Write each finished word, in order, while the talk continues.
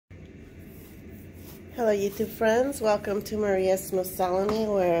Hello YouTube friends, welcome to Mariasmiscellany,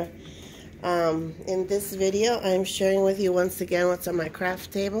 where in this video I'm sharing with you once again what's on my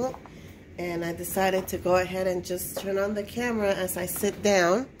craft table. And I decided to go ahead and just turn on the camera as I sit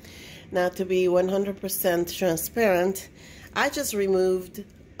down. Now, to be 100% transparent, I just removed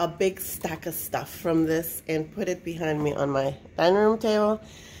a big stack of stuff from this and put it behind me on my dining room table.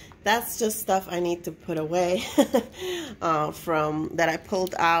 That's just stuff I need to put away from that I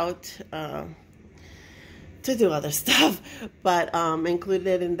pulled out to do other stuff, but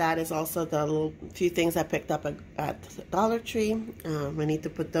included in that is also the little few things I picked up at Dollar Tree. I need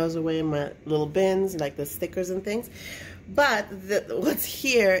to put those away in my little bins, like the stickers and things. But what's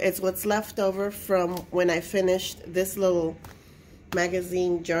here is what's left over from when I finished this little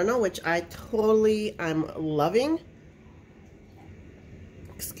magazine journal, which I'm loving.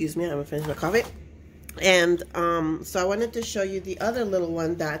 Excuse me, I haven't finished my coffee. And so I wanted to show you the other little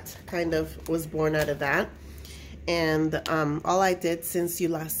one that kind of was born out of that. And all I did since you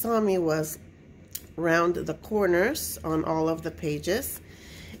last saw me was round the corners on all of the pages.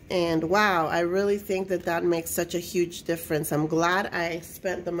 And wow, I really think that that makes such a huge difference. I'm glad I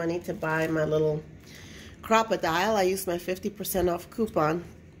spent the money to buy my little crocodile. I used my 50% off coupon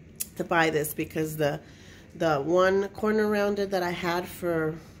to buy this because the one corner rounded that I had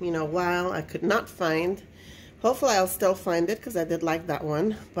for a while I could not find. Hopefully I'll still find it because I did like that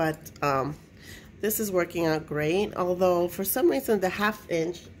one, but this is working out great, although for some reason the 1/2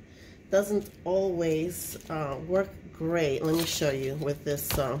 inch doesn't always work great. Let me show you with this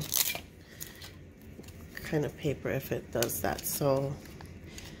kind of paper if it does that. So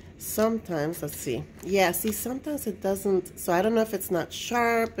sometimes, let's see. Yeah, see, sometimes it doesn't. So I don't know if it's not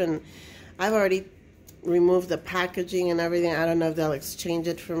sharp, and I've already removed the packaging and everything. I don't know if they'll exchange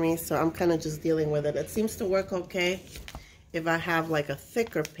it for me, so I'm kind of just dealing with it. It seems to work okay if I have like a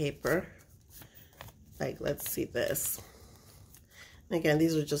thicker paper. Like, let's see this. Again,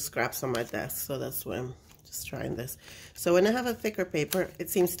 these are just scraps on my desk, so that's why I'm just trying this. So when I have a thicker paper, it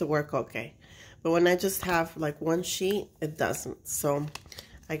seems to work okay. But when I just have like one sheet, it doesn't. So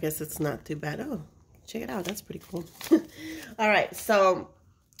I guess it's not too bad. Oh, check it out. That's pretty cool. All right, so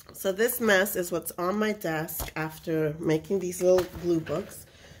this mess is what's on my desk after making these little glue books.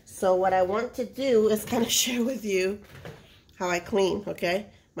 So what I want to do is kind of share with you how I clean, okay,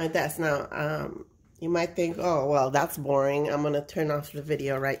 my desk. Now, you might think, oh, well, that's boring. I'm going to turn off the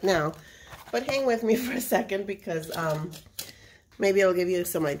video right now. But hang with me for a second because maybe it'll give you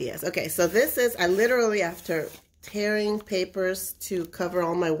some ideas. Okay, so this is, I literally, after tearing papers to cover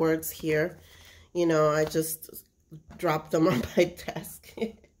all my words here, I just dropped them on my desk.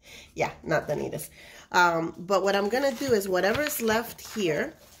 Yeah, not the neatest. But what I'm going to do is whatever's left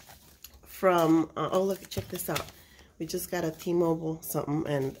here from, oh, look, check this out. We just got a T-Mobile something,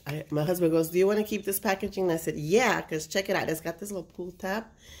 and my husband goes, do you want to keep this packaging? And I said, yeah, because check it out. It's got this little pull tab,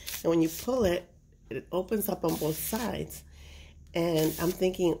 and when you pull it, it opens up on both sides. And I'm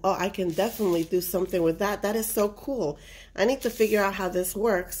thinking, oh, I can definitely do something with that. That is so cool. I need to figure out how this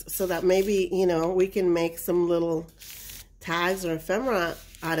works so that maybe, we can make some little tags or ephemera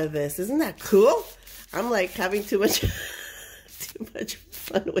out of this. Isn't that cool? I'm like having too much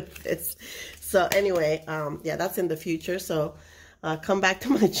fun with this. So anyway, yeah, that's in the future. So come back to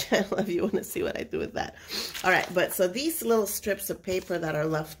my channel if you want to see what I do with that. All right, but so these little strips of paper that are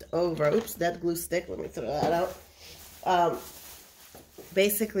left over, oops, that glue stick, let me throw that out.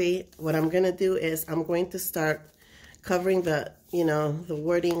 Basically, what I'm going to do is I'm going to start covering the, the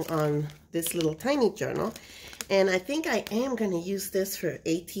wording on this little tiny journal. And I think I am going to use this for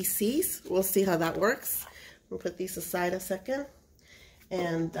ATCs. We'll see how that works. We'll put these aside a second.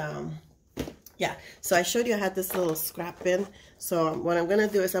 And yeah, so I showed you I had this little scrap bin. So what I'm going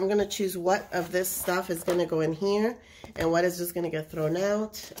to do is I'm going to choose what of this stuff is going to go in here and what is just going to get thrown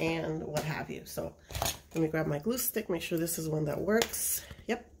out and what have you. So let me grab my glue stick, make sure this is one that works.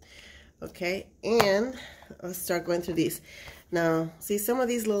 Yep. Okay, and I'll start going through these. Now, see, some of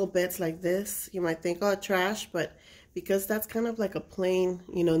these little bits like this, you might think, oh, trash, but because that's kind of like a plain,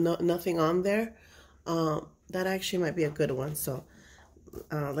 nothing on there, that actually might be a good one. So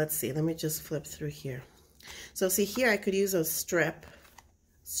let's see, let me just flip through here. So see here, I could use a strip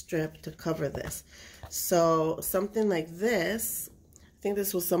to cover this. So something like this, I think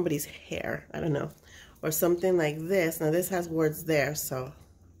this was somebody's hair, I don't know, or something like this. Now this has words there, so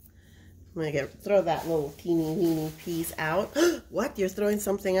I'm gonna throw that little teeny weeny piece out. What? You're throwing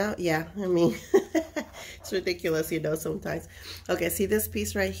something out? Yeah, I mean, it's ridiculous, sometimes. Okay, see this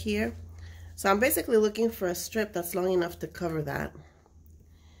piece right here? So I'm basically looking for a strip that's long enough to cover that.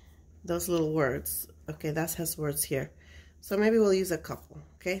 Those little words. Okay, that has words here. So maybe we'll use a couple.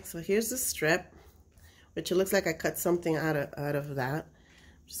 Okay, so here's the strip. which it looks like I cut something out of that.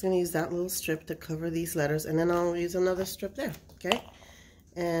 I'm just going to use that little strip to cover these letters, and then I'll use another strip there, okay?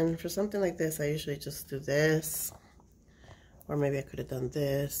 And for something like this, I usually just do this, or maybe I could have done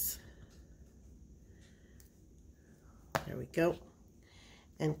this. There we go.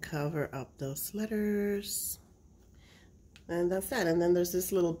 And cover up those letters. And that's that. And then there's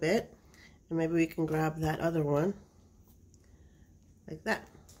this little bit, and maybe we can grab that other one like that.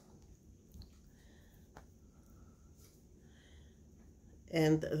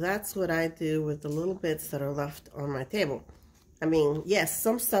 And that's what I do with the little bits that are left on my table. I mean, yes,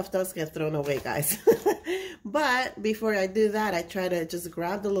 some stuff does get thrown away, guys. But before I do that, I try to just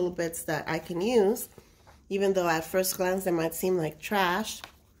grab the little bits that I can use, even though at first glance they might seem like trash,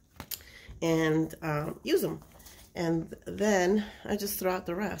 and use them. And then I just throw out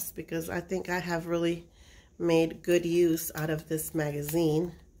the rest, because I think I have really made good use out of this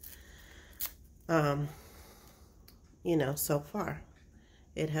magazine, you know, so far.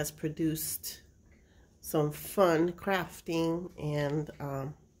 It has produced some fun crafting and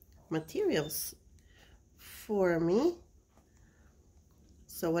materials for me.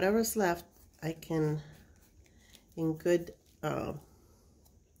 So whatever's left, I can, in good, what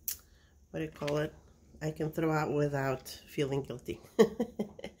do you call it? I can throw out without feeling guilty.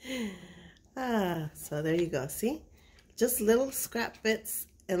 So there you go. See? Just little scrap bits.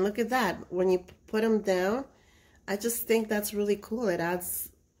 And look at that. When you put them down, I just think that's really cool. It adds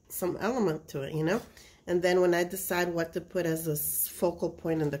some element to it, you know? And then when I decide what to put as a focal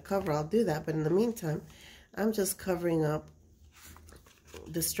point in the cover, I'll do that. But in the meantime, I'm just covering up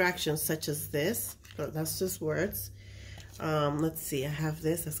distractions such as this. So that's just words. Let's see. I have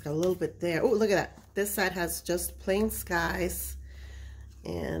this. That's got a little bit there. Oh, look at that. This side has just plain skies.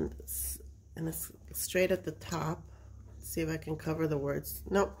 And it's straight at the top. Let's see if I can cover the words.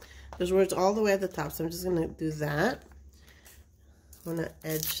 Nope. There's words all the way at the top. So I'm just going to do that. I'm going to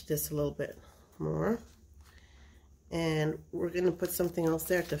edge this a little bit more. And we're going to put something else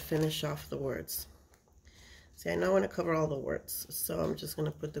there to finish off the words. See, I know I want to cover all the words, so I'm just going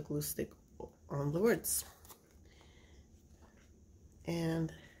to put the glue stick on the words.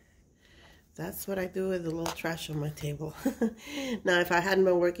 And that's what I do with the little trash on my table. Now, if I hadn't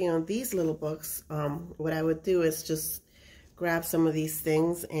been working on these little books, what I would do is just grab some of these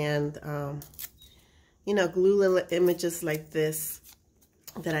things and, you know, glue little images like this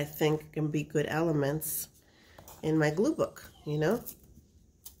that I think can be good elements in my glue book, you know?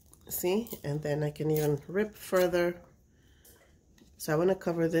 See? And then I can even rip further. So I want to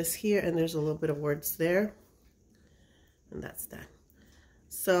cover this here, and there's a little bit of words there. And that's that.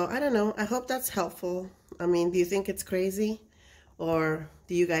 So I don't know. I hope that's helpful. I mean, do you think it's crazy? Or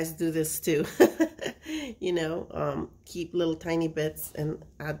do you guys do this too? You know, keep little tiny bits and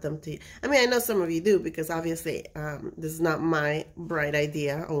add them to you. I mean, I know some of you do, because obviously this is not my bright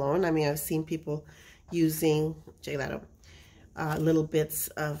idea alone. I mean, I've seen people using, check that out, little bits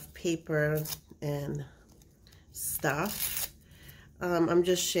of paper and stuff. I'm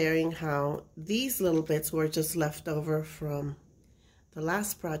just sharing how these little bits were just left over from the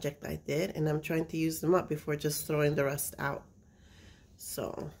last project I did, and I'm trying to use them up before just throwing the rest out.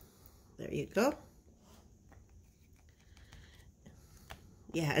 So there you go.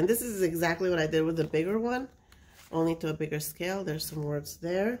 Yeah, and this is exactly what I did with the bigger one, only to a bigger scale. There's some words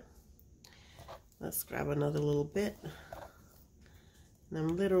there. Let's grab another little bit. And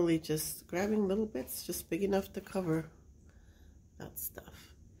I'm literally just grabbing little bits, just big enough to cover that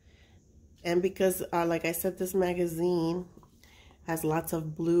stuff. And because, like I said, this magazine has lots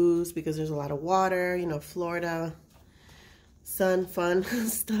of blues because there's a lot of water, you know, Florida, sun, fun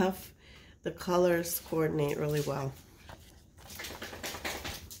stuff. The colors coordinate really well.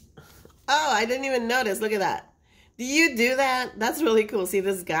 Oh, I didn't even notice. Look at that. Do you do that? That's really cool. See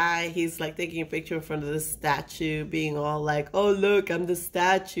this guy, he's like taking a picture in front of this statue, being all like, oh, look, I'm the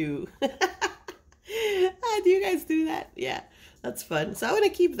statue. Do you guys do that? Yeah, that's fun. So I want to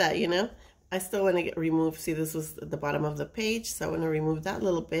keep that, you know. I still want to get removed. See, this was at the bottom of the page, so I want to remove that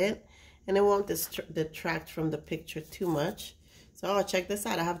little bit, and it won't detract from the picture too much. So, oh, check this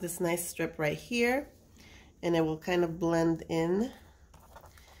out. I have this nice strip right here, and it will kind of blend in.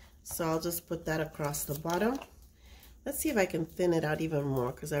 So I'll just put that across the bottom. Let's see if I can thin it out even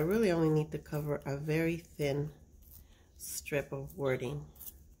more, because I really only need to cover a very thin strip of wording.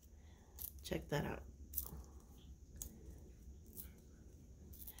 Check that out.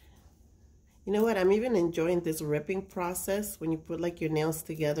 You know what? I'm even enjoying this ripping process when you put like your nails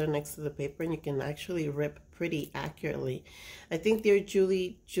together next to the paper, and you can actually rip pretty accurately. I think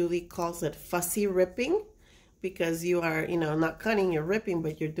DearJulieJulie calls it fussy ripping, because you are, you know, not cutting, you're ripping,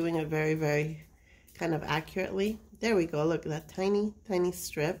 but you're doing it very, very kind of accurately. There we go. Look, that tiny, tiny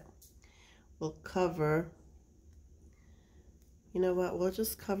strip will cover. You know what? We'll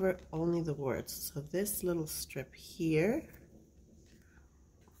just cover only the words. So this little strip here,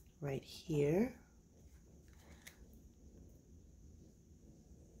 right here,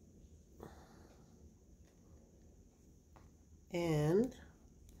 and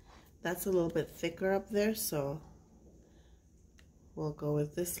that's a little bit thicker up there, so we'll go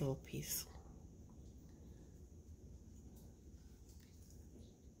with this little piece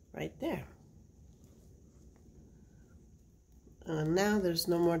right there. Now there's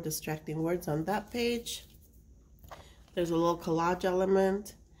no more distracting words on that page. There's a little collage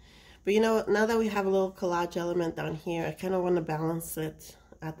element, but you know, now that we have a little collage element down here, I kind of want to balance it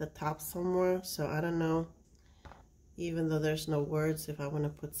at the top somewhere. So I don't know, even though there's no words, if I want to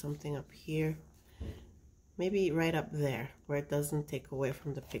put something up here, maybe right up there where it doesn't take away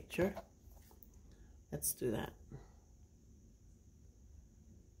from the picture. Let's do that.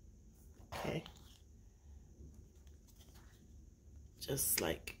 Okay. Just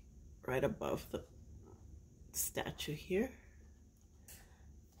like right above the statue here.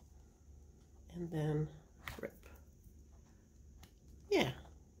 And then rip. Yeah.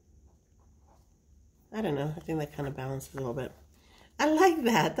 I don't know. I think that kind of balances a little bit. I like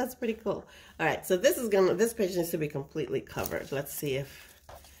that. That's pretty cool. All right. So this page needs to be completely covered. Let's see if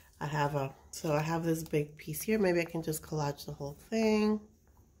I have so I have this big piece here. Maybe I can just collage the whole thing.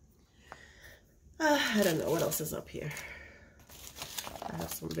 I don't know. What else is up here? I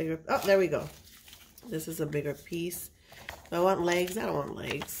have some bigger, oh, there we go. This is a bigger piece. Do I want legs? I don't want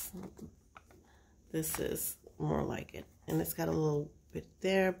legs. This is more like it. And it's got a little bit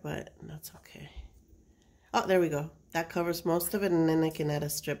there, but that's okay. Oh, there we go. That covers most of it, and then I can add a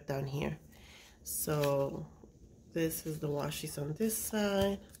strip down here. So this is the washies on this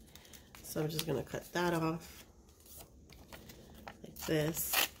side. So I'm just gonna cut that off like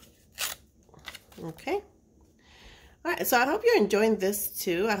this. Okay. All right, so I hope you're enjoying this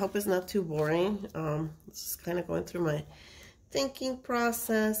too. I hope it's not too boring. Just kind of going through my thinking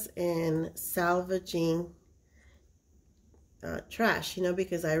process and salvaging trash, you know,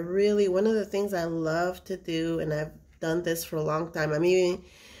 because I really, one of the things I love to do, and I've done this for a long time.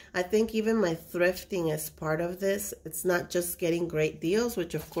 I think even my thrifting is part of this. It's not just getting great deals,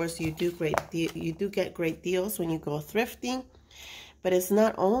 which of course you do get great deals when you go thrifting. But it's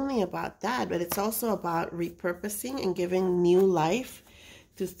not only about that, but it's also about repurposing and giving new life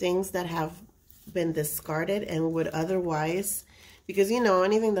to things that have been discarded and would otherwise, because you know,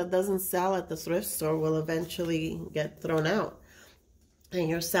 anything that doesn't sell at the thrift store will eventually get thrown out. And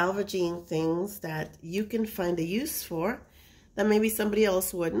you're salvaging things that you can find a use for that maybe somebody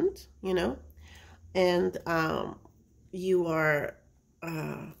else wouldn't, you know, and you are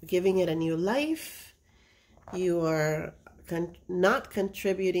giving it a new life. You are not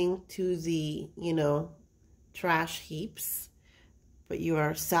contributing to the, you know, trash heaps, but you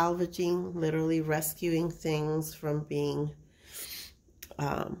are salvaging, literally rescuing things from being,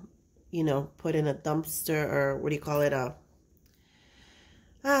 you know, put in a dumpster, or what do you call it?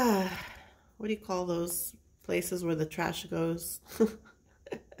 What do you call those places where the trash goes?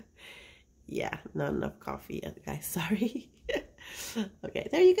 Yeah, not enough coffee yet, guys. Sorry. Okay,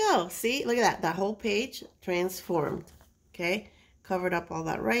 there you go. See, look at that. That whole page transformed. Okay, covered up all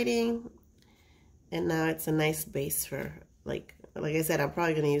that writing, and now it's a nice base for, like I said, I'm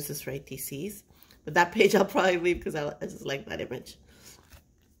probably going to use this for ATCs, but that page I'll probably leave because I just like that image.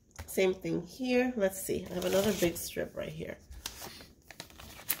 Same thing here. Let's see. I have another big strip right here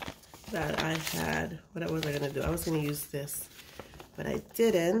that I had. What was I going to do? I was going to use this, but I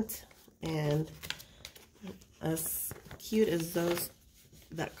didn't. And as cute as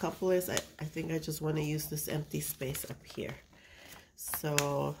that couple is, I think I just want to use this empty space up here.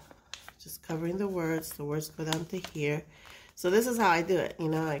 So just covering the words go down to here. So this is how I do it, you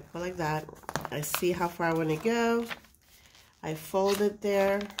know, I go like that. I see how far I want to go. I fold it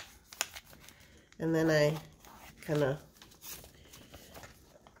there, and then I kind of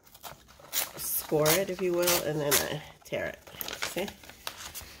score it, if you will, and then I tear it. See?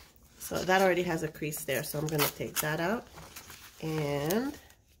 So that already has a crease there, so I'm going to take that out. And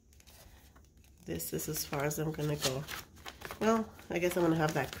this is as far as I'm going to go. Well, I guess I'm going to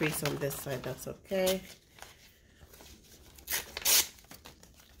have that crease on this side. That's okay.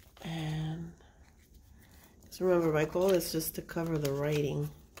 And just remember, my goal is just to cover the writing.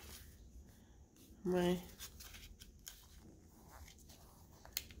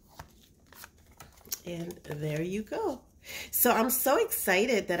 And there you go. So I'm so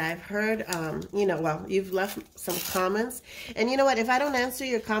excited that I've heard, you know, well, you've left some comments. And you know what? If I don't answer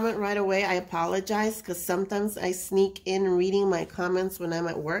your comment right away, I apologize, because sometimes I sneak in reading my comments when I'm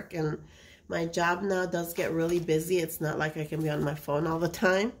at work, and my job now does get really busy. It's not like I can be on my phone all the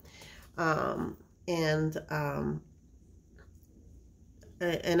time. And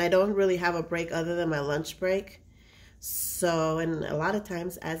I don't really have a break other than my lunch break. So, and a lot of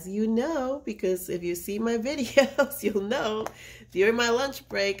times, as you know, because if you see my videos, you'll know during my lunch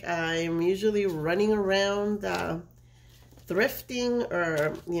break, I'm usually running around thrifting,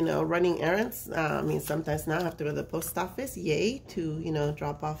 or, you know, running errands. I mean, sometimes now I have to go to the post office, yay, to, you know,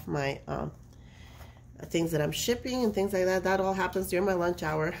 drop off my things that I'm shipping and things like that. That all happens during my lunch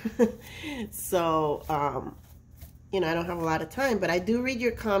hour. So, you know, I don't have a lot of time, but I do read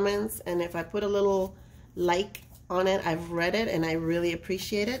your comments, and if I put a little like on it, I've read it, and I really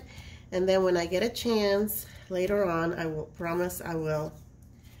appreciate it. And then when I get a chance later on, I will promise I will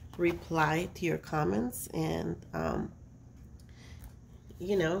reply to your comments, and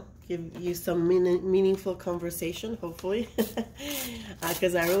you know, give you some meaningful conversation, hopefully,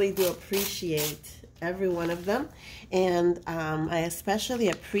 because I really do appreciate every one of them. And I especially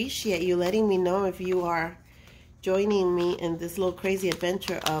appreciate you letting me know if you are joining me in this little crazy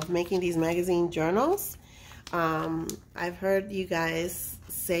adventure of making these magazine journals. I've heard you guys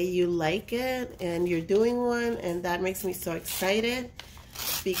say you like it and you're doing one, and that makes me so excited,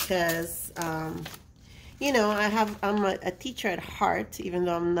 because you know, I'm a teacher at heart, even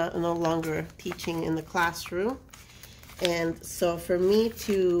though I'm no longer teaching in the classroom. And so for me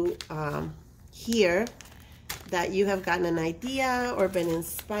to hear that you have gotten an idea or been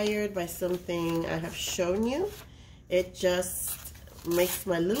inspired by something I have shown you, it just makes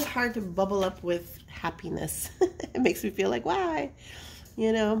my little heart bubble up with happiness. It makes me feel like, wow,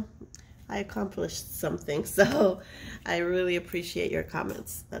 you know, I accomplished something. So I really appreciate your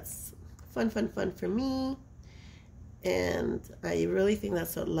comments. That's fun for me. And I really think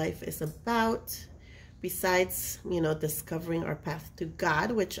that's what life is about. Besides, you know, discovering our path to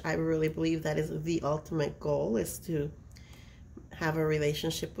God, which I really believe that is the ultimate goal, is to have a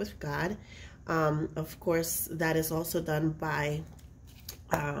relationship with God. Of course, that is also done by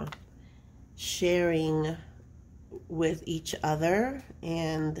sharing with each other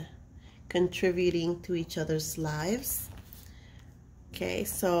and contributing to each other's lives. Okay,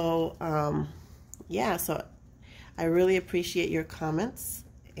 so yeah, so I really appreciate your comments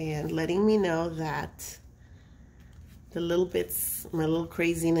and letting me know that the little bits, my little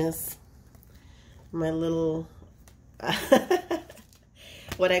craziness, my little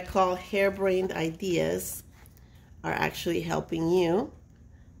what I call harebrained ideas are actually helping you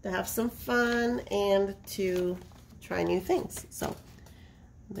to have some fun and to try new things. So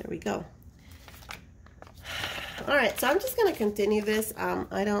there we go. All right, so I'm just going to continue this.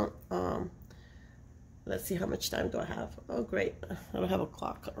 Let's see, how much time do I have? Oh, great. I don't have a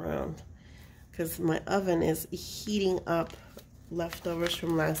clock around because my oven is heating up leftovers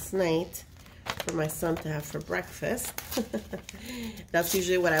from last night for my son to have for breakfast. That's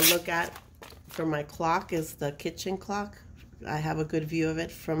usually what I look at for my clock, is the kitchen clock. I have a good view of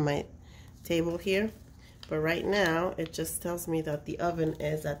it from my table here. But right now, it just tells me that the oven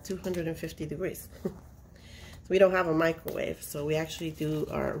is at 250 degrees. We don't have a microwave, so we actually do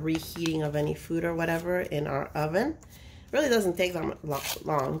our reheating of any food or whatever in our oven. It really doesn't take that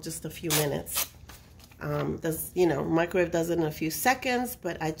long, just a few minutes. You know, microwave does it in a few seconds,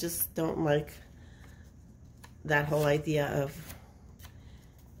 but I just don't like that whole idea of,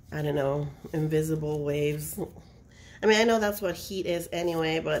 I don't know, invisible waves. I mean, I know that's what heat is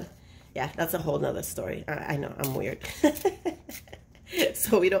anyway, but yeah, that's a whole nother story. I know, I'm weird.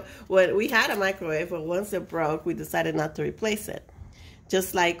 So we had a microwave, but once it broke, we decided not to replace it.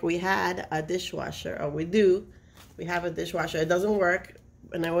 Just like we had a dishwasher, or we have a dishwasher. It doesn't work,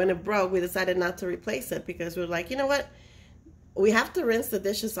 and then when it broke, we decided not to replace it because we were like, you know what? We have to rinse the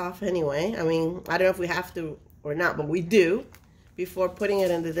dishes off anyway. I mean, I don't know if we have to or not, but we do before putting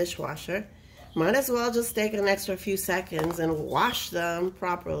it in the dishwasher. Might as well just take an extra few seconds and wash them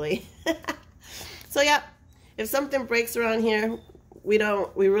properly. So yeah, if something breaks around here, we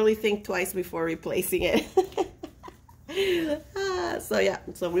really think twice before replacing it. So yeah,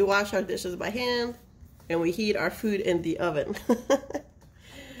 so we wash our dishes by hand and we heat our food in the oven.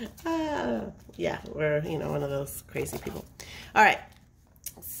 Yeah, we're, you know, one of those crazy people. All right,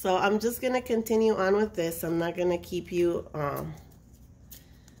 so I'm just gonna continue on with this. I'm not gonna keep you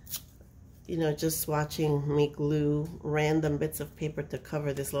you know, just watching me glue random bits of paper to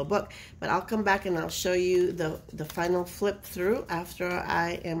cover this little book. But I'll come back and I'll show you the final flip through after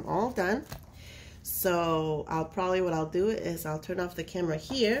I am all done. So what I'll do is I'll turn off the camera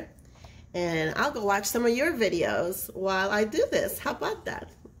here and I'll go watch some of your videos while I do this. How about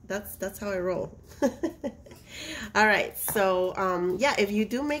that? That's how I roll. All right, so yeah, if you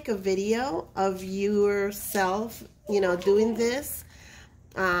do make a video of yourself, you know, doing this,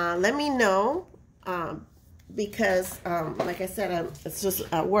 let me know, because like I said, it's just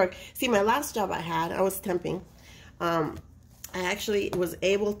at work. See, my last job I had, I was temping. I actually was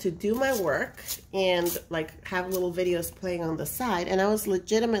able to do my work and like have little videos playing on the side, and I was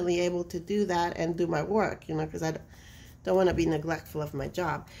legitimately able to do that and do my work, you know, because I don't want to be neglectful of my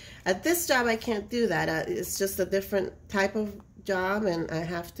job. At this job, I can't do that. It's just a different type of job, and I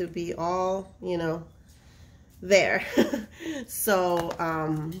have to be all, you know, there. So,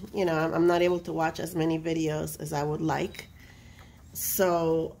 you know, I'm not able to watch as many videos as I would like.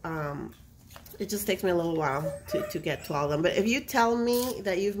 So, it just takes me a little while to get to all of them. But if you tell me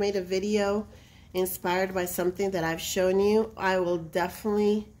that you've made a video inspired by something that I've shown you, I will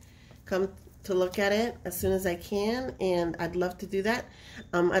definitely come to look at it as soon as I can, and I'd love to do that.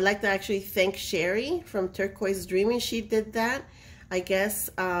 I'd like to actually thank Sherry from Turquoise Dreaming. She did that. I guess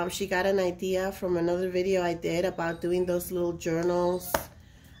she got an idea from another video I did about doing those little journals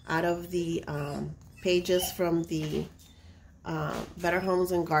out of the pages from the Better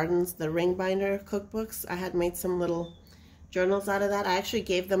Homes and Gardens, the ring binder cookbooks. I had made some little journals out of that. I actually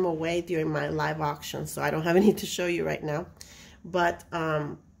gave them away during my live auction, so I don't have any to show you right now. But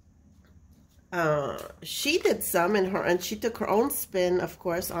she did some and she took her own spin, of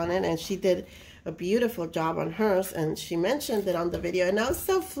course, on it, and she did a beautiful job on hers, and she mentioned it on the video, and I was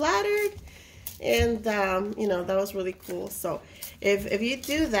so flattered. And you know, that was really cool. So if you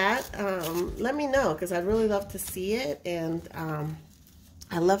do that, let me know, because I'd really love to see it. And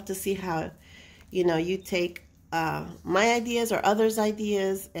I love to see how, you know, you take my ideas or others'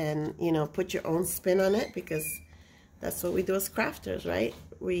 ideas and, you know, put your own spin on it, because that's what we do as crafters, right?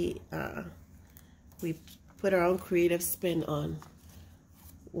 We put our own creative spin on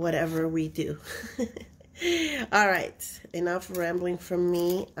whatever we do. All right, enough rambling from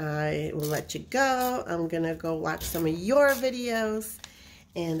me. I will let you go. I'm gonna go watch some of your videos,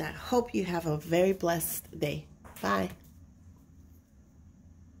 and I hope you have a very blessed day. Bye.